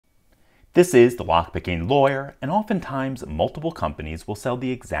This is the Lockpicking Lawyer, and oftentimes multiple companies will sell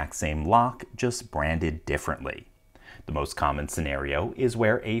the exact same lock, just branded differently. The most common scenario is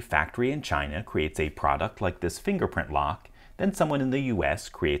where a factory in China creates a product like this fingerprint lock, then someone in the US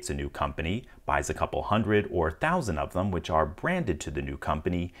creates a new company, buys a couple hundred or 1,000 of them which are branded to the new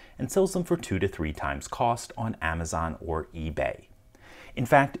company, and sells them for 2 to 3 times cost on Amazon or eBay. In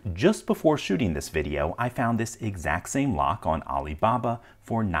fact, just before shooting this video, I found this exact same lock on Alibaba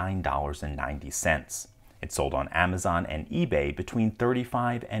for $9.90. It sold on Amazon and eBay between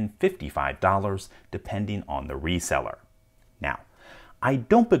 $35 and $55, depending on the reseller. Now, I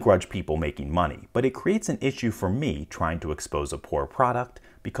don't begrudge people making money, but it creates an issue for me trying to expose a poor product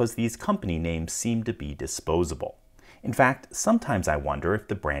because these company names seem to be disposable. In fact, sometimes I wonder if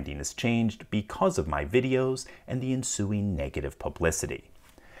the branding has changed because of my videos and the ensuing negative publicity.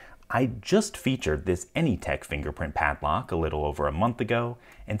 I just featured this Anytech fingerprint padlock a little over a month ago,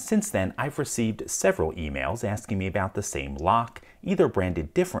 and since then I've received several emails asking me about the same lock, either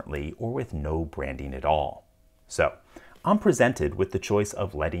branded differently or with no branding at all. So, I'm presented with the choice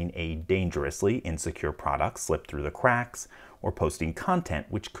of letting a dangerously insecure product slip through the cracks or posting content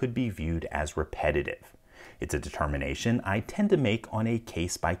which could be viewed as repetitive. It's a determination I tend to make on a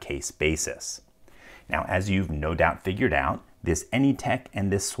case-by-case basis. Now, as you've no doubt figured out, this Anytech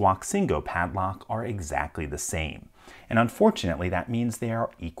and this Swaksingo padlock are exactly the same, and unfortunately that means they are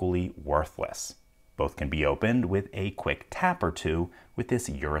equally worthless. Both can be opened with a quick tap or two with this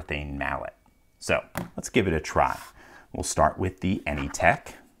urethane mallet. So, let's give it a try. We'll start with the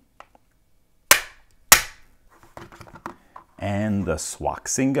Anytech and the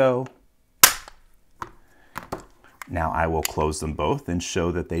Swaksingo. Now I will close them both and show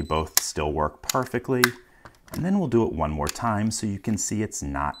that they both still work perfectly. And then we'll do it one more time so you can see it's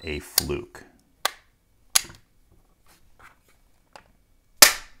not a fluke.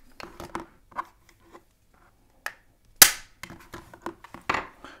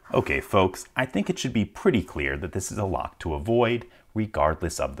 Okay folks, I think it should be pretty clear that this is a lock to avoid,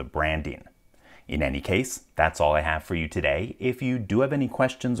 regardless of the branding. In any case, that's all I have for you today. If you do have any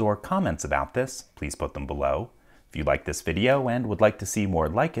questions or comments about this, please put them below. If you like this video and would like to see more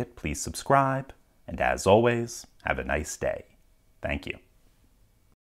like it, please subscribe. And as always, have a nice day. Thank you.